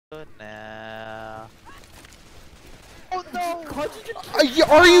How did you...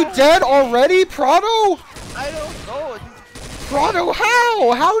 Are you dead already, Prado? I don't know. Prado,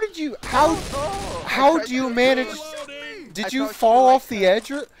 how? How did you... How do you manage... Did you fall off the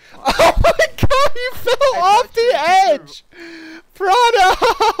edge? Or... Oh my god, you fell off the edge! Prado!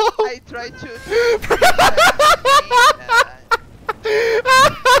 I tried to...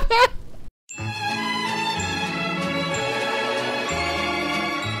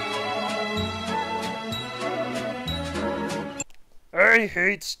 I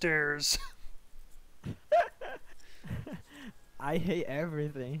hate stairs. I hate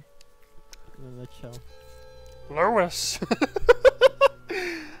everything. In a nutshell. Lois.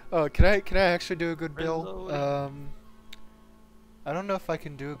 Oh, can I actually do a good bill? I don't know if I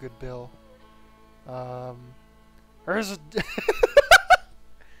can do a good bill. There's a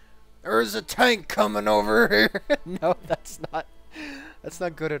there's a tank coming over here. No, that's not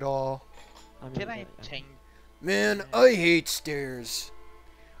good at all. Can I change? Man, I hate stairs.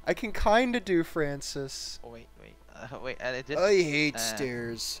 I can kinda do Francis. Oh, wait. I hate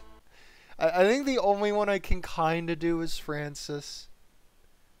stairs. I think the only one I can kinda do is Francis.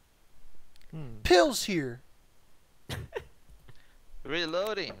 Pills here.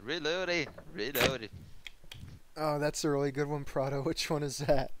 Reloading. Oh, that's a really good one, Prado. Which one is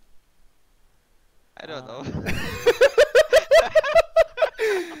that? I don't know.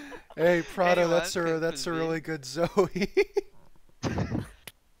 Hey, Prado, Anyone that's a really good Zoe. Reloading.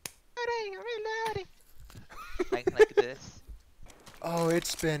 Like this. Oh,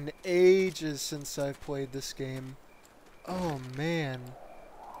 it's been ages since I've played this game. Oh man.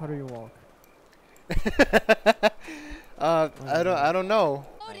 How do you walk? I don't know.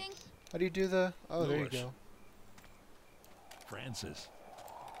 Nice. How do you do the? Oh, there you go. Francis.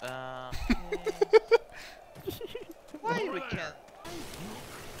 Why we can't?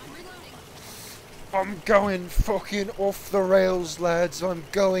 I'm going fucking off the rails, lads. I'm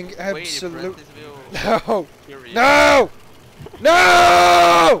going absolute. No! No!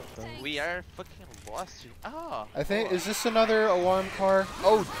 No! We are fucking lost. Oh. I think is this another alarm car?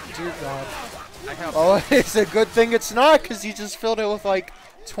 Oh dear God! I have. Oh, it's a good thing it's not, cause you just filled it with like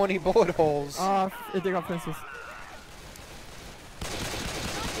 20 bullet holes. They got Francis.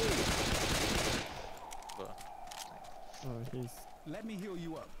 Oh, he's. Let me heal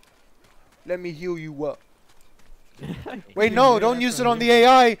you up. Let me heal you up. Wait, no! Don't use it on the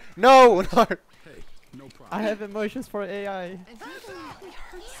AI. No, no. Hey, no problem. I have emotions for AI.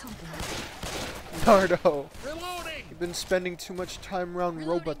 Nardo, Reloading. you've been spending too much time around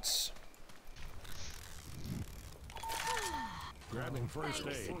robots. Grabbing first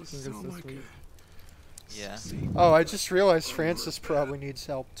aid. Yeah. Oh, I just realized Francis probably needs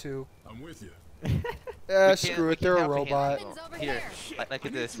help too. I'm with you. Screw it, they're a robot. Here, like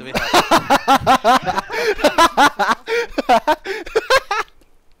this. We Come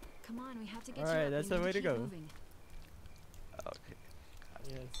on, we have to get Alright, that's the way to go. moving. Okay.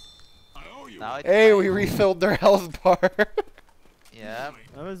 Yes. I owe you. Now it's Hey, fine. we refilled their health bar. Yeah.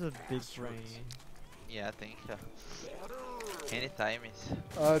 That was a big drain. Yeah, I think. Anytime is.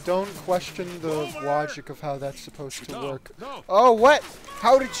 Don't question the logic of how that's supposed to work. No. Oh, what?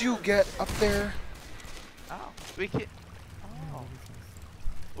 How did you get up there? Oh, we can. Oh.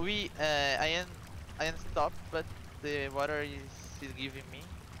 We I stopped, but the water is still giving me.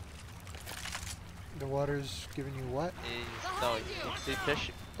 The water's giving you what? No, it's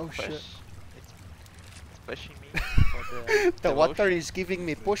pushing. Oh Push. shit. It's pushing me. For The water devotion. is giving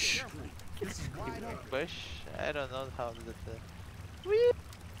me push. Giving me push. I don't know how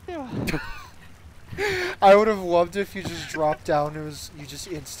that. I would have loved if you just dropped down and you just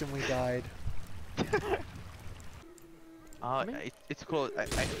instantly died. Oh, it's close. I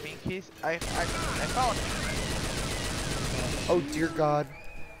think I found it. Oh dear God.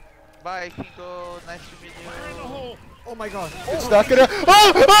 Bye, Kingo. Nice to meet you. Oh my god. It's not gonna.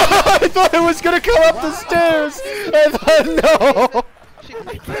 Oh! I thought it was gonna come up the stairs. I thought no.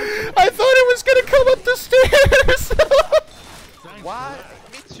 I thought it was gonna come up the stairs. What?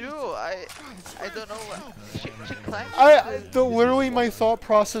 Me too. I don't know what. She climbed. Literally my thought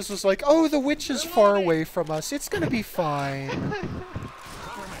process was like, oh, the witch is far away from us. It's gonna be fine.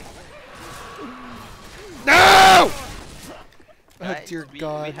 No! Oh Guys, dear we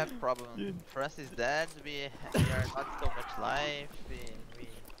God. have problem. France is dead. We are not so much life.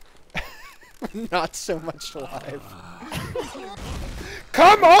 Not so much life.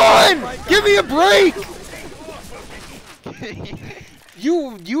 Come on! Give me a break!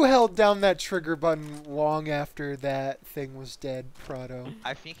 You held down that trigger button long after that thing was dead, Prado.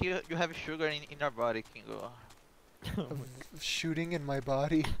 I think you have sugar in your body, Kingo. Shooting in my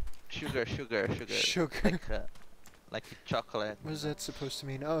body. Sugar. Sugar. Like, like a chocolate. What is that supposed to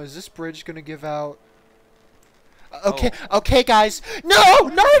mean? Oh, is this bridge gonna give out? Okay, okay, guys. No,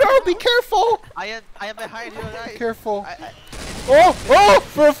 be careful. I am behind you guys. Careful. I Oh,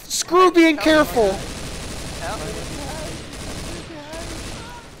 for screw being careful. help.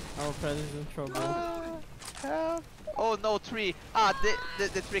 Our friend is in trouble. Help. Oh no, tree. Ah,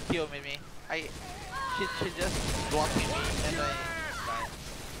 the tree killed me. She just blocking me and I died.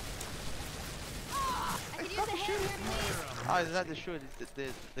 I could use a hand here, please. Oh, it's not the shoot, it's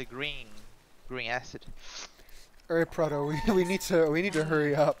the green acid. All right, Prado, we need to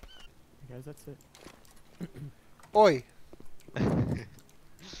hurry up. Guys, that's it. Oi.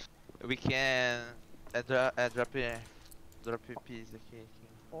 We can drop a piece aqui.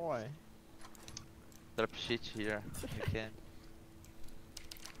 Oi. Drop shit here. We can.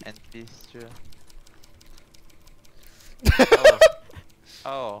 And piece too.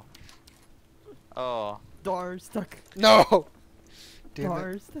 Oh. Oh. Door stuck. No. Damn Door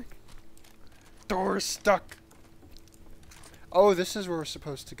it. stuck. Door stuck. Oh, this is where we're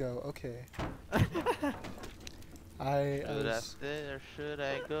supposed to go. Okay. Should I stay or should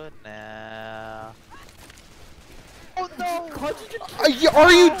I go now? Oh no!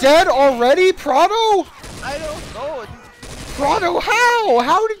 Are you dead already, Prado? I don't know. Prado,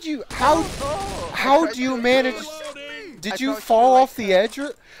 how did you how do you manage? Did you fall off the edge? Oh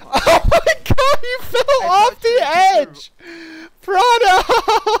my god, you fell off the edge! Prado!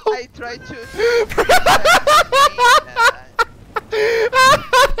 I tried to.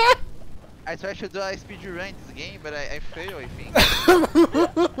 I tried to do a speed run in this game, but I failed, I think.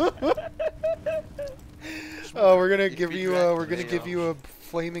 Oh, we're gonna give you a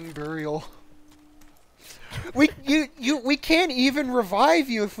flaming burial. We can't even revive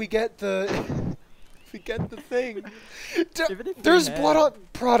you if we get the thing. There's blood on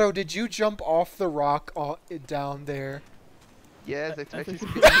Prado. Did you jump off the rock down there? Yes, I tried to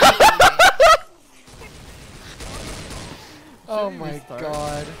speed Oh my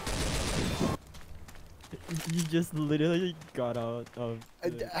god. You just literally got out of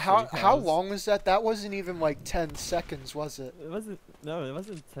the How house. long was that? That wasn't even like 10 seconds, was it? It wasn't. No, it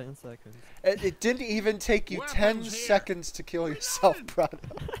wasn't 10 seconds. It didn't even take you 10 seconds to kill yourself, Prado.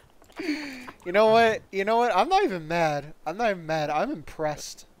 You know what? I'm not even mad. I'm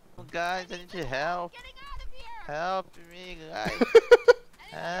impressed. Oh, guys, I need your help. Help me, guys.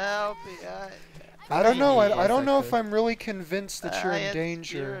 Help me, guys. I don't know. I don't know if Exactly. I'm really convinced that you're in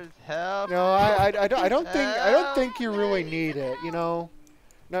danger. Help. No, I don't think you really need it. You know,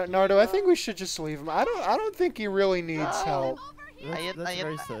 Nardo, I think we should just leave him. I don't think he really needs help. That's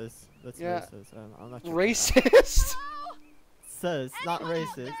racist. That's Yeah. racist. I'm not sure. Racist. Says not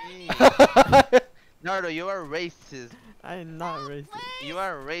racist. Nardo, you are racist. I'm not racist. You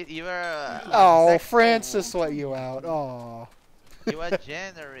are Oh, sexual. Francis let you out. Oh. You are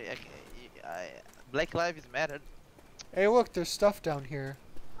generous. Black Lives Matter. Hey, look, there's stuff down here.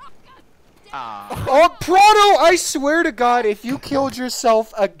 Ah. Oh, Prado! I swear to God, if you killed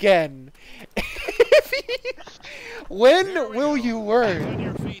yourself again, when will you On learn?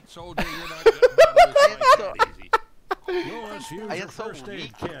 your feet, soldier. You're not getting out of this fight so- that easy. Yours, here's I your am so first aid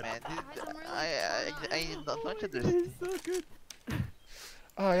weak, kit. man. I don't understand. It's so good.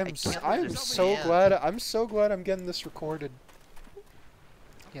 Oh, I'm so understand. glad. I'm so glad I'm getting this recorded.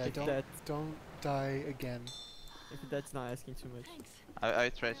 Yeah, If don't die again. If that's not asking too much. I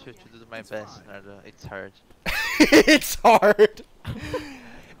try to do my best, Nardo. It's hard. It's hard.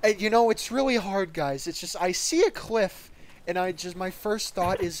 And you know, it's really hard, guys. It's just I see a cliff, and my first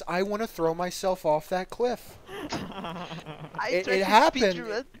thought is I want to throw myself off that cliff. It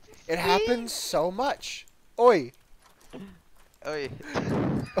happened. It happens so much. Oi. Oi.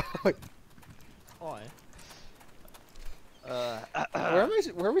 Oi. Oi.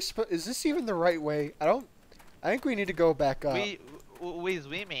 Where are we supposed? Is this even the right way? I think we need to go back up. We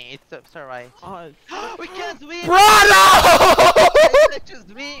swimming. It's alright. Oh, We can't swim. Prado! I just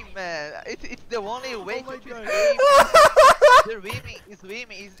swim, man. It's the only way my to God. swim.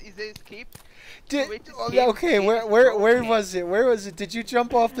 Swimming is a escape. Okay, where was it? Where was it? Did you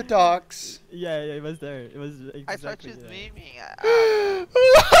jump off the docks? yeah, it was there. It was exactly I tried to there. swimming.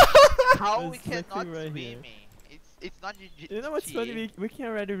 How we It's cannot literally right here. swimming? It's not. You know what's funny? We can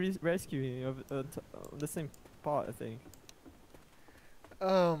already rescue him on the same part, I think.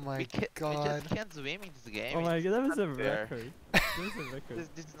 Oh my We god. just can't swim in this game. Oh my It's god, that was a not fair. record. That was a record.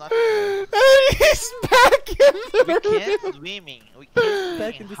 This is not fair. He's back in We the can't swimming. We can't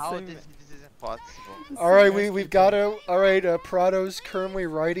Back swimming. in the How same- this is impossible. All right, we've got to. All right, Prado's currently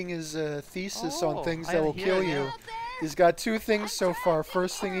writing his thesis on Oh, things I that am will here kill now. you. He's got two things so far.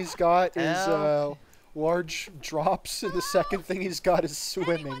 First thing he's got is Help. large drops, and the second thing he's got is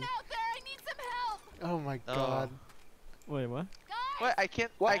swimming. Anyone out there? I need some help. Oh my Oh. god. Wait, what? What? I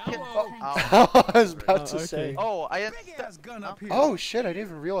can't. What? I can't. Hello. Oh, I was about Oh, to okay. say. oh I am. Big ass gun up here. Oh shit! I didn't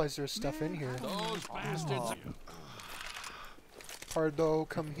even realize there was stuff in here. Those bastards. Pardo,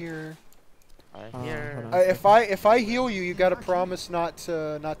 come here. Right here. hold on. If I heal you, you gotta promise not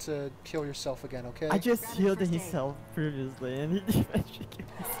to kill yourself again, okay? I just healed himself previously, and he eventually killed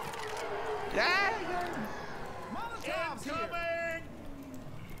himself. Yeah. Incoming!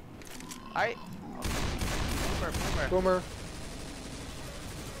 I. Boomer, boomer. Boomer.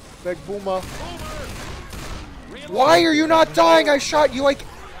 Big Boomer. Why are you not dying? I shot you like...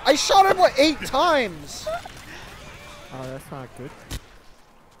 I shot him, what, 8 times? Oh, that's not good.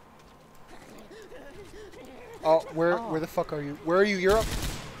 Oh, where the fuck are you? Where are you? You're up?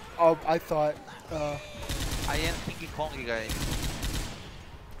 Oh, I thought... I am King Kong, guys.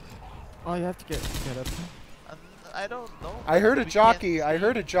 Oh, you have to get up. I don't know. I heard a We jockey. can't I see-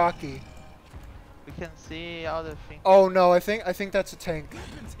 heard a jockey. We can see other things. Oh no, I think that's a tank.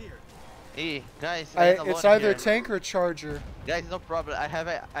 Hey, guys. I ain't It's alone either a here. tank or a charger. Guys, no problem. I have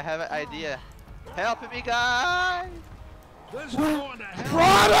an idea. Help me, guys! This is going to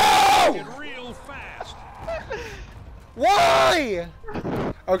hell. Prado! Real fast. Why?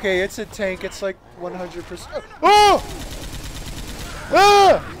 Okay, it's a tank. It's like 100%. Oh!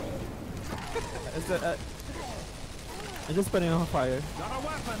 Ah! Is that? I'm just putting on fire. Got a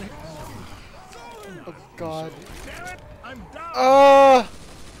weapon. Oh god. Damn it. I'm down.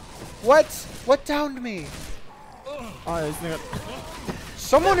 What? What downed me? Oh, it's not.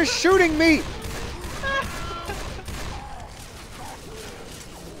 Someone is shooting me!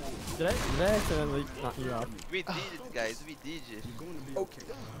 Did I accidentally knock you off? We did it, guys. We did it. Okay.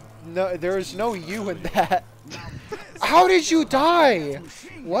 No, there is no you in that. How did you die?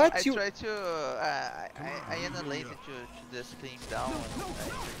 What? I You? tried to. I ended late to just clean down.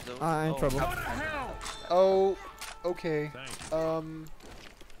 I'm in trouble. What the hell? Oh, okay. Thank you.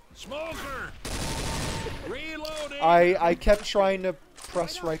 Smoker. Reloading. I kept trying to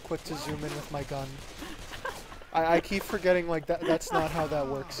press right click to zoom in with my gun. I keep forgetting like that's not how that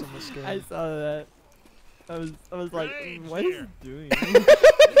works in this game. I saw that. I was like, Rage what is here. he doing?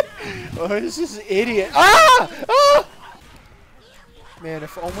 Oh, this is idiot. Ah! Ah! Man,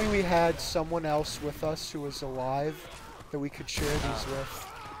 if only we had someone else with us who was alive that we could share these with.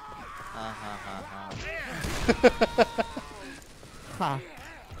 Ha.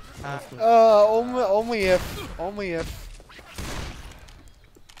 Only if.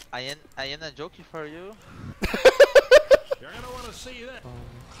 I am a joke for you. You're gonna want to see that.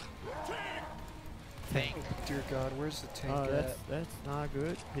 Tank. Dear God, where's the tank Oh, at? that's not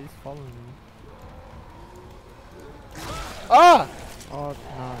good. He's following me. Ah! Oh,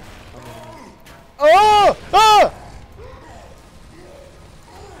 no. Oh! Ah!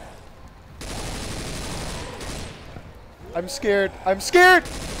 I'm scared. I'm scared.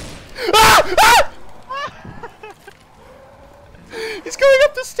 Ah! Ah! He's going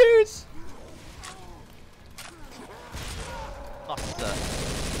up the stairs. Nossa.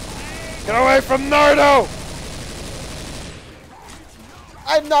 Get away from Nardo!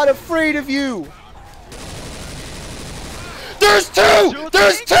 I'm not afraid of you. There's two!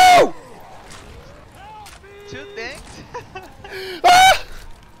 There's two! Two tanks. Ah!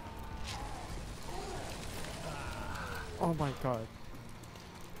 Oh my god.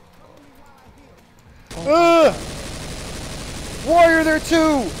 Why are there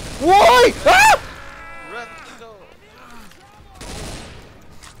two? Why? Ah! Run, go.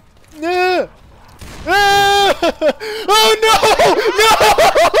 Ah! Ah! Oh no!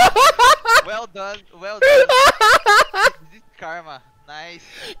 No! Well done. Well done. This is karma. Nice.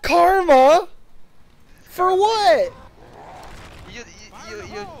 Karma? For what? You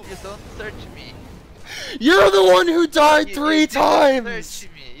don't search me. You're the one who died You 3 didn't times. Search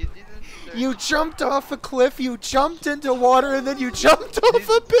me. You didn't search You me. jumped off a cliff, you jumped into water, and then you jumped This off is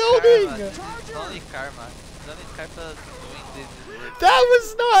a building! Karma. It's only karma. It's only karma doing this. That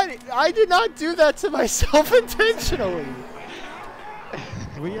was not... I did not do that to myself intentionally.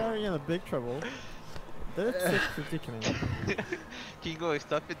 We are in a big trouble. That's 650 coming. Kingo,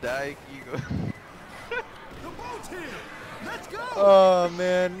 stop it dying, Kingo. The boat's here. Let's go. Oh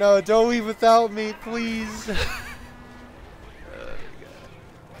man, no, don't leave without me, please.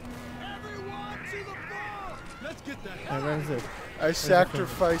 Everyone to the boat. Let's get the Hey, hell. where is it? I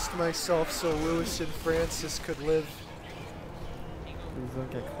sacrificed myself so Lewis and Francis could live. Please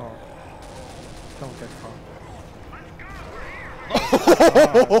don't get caught. Don't get caught.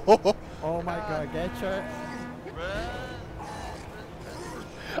 Oh my god, get your... Run.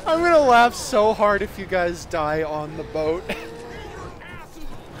 I'm gonna laugh so hard if you guys die on the boat. Yes, we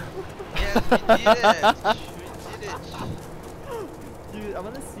did it. We did it. Dude, I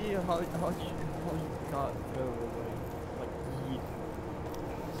wanna see how you got through like yeet.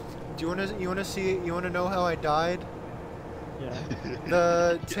 Do you wanna know how I died? Yeah.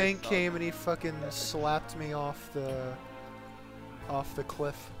 The Yes, tank no. came and he fucking slapped me off the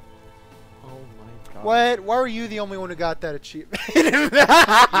cliff. Oh my god. What? Why were you the only one who got that achievement?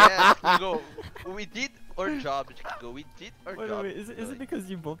 Yes, Chico. We did our job, Chico. We did our Wait, job. wait, is it because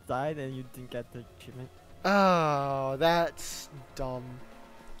you both died and you didn't get the achievement? Oh, that's dumb.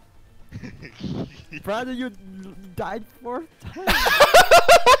 Brother, you died 4 times.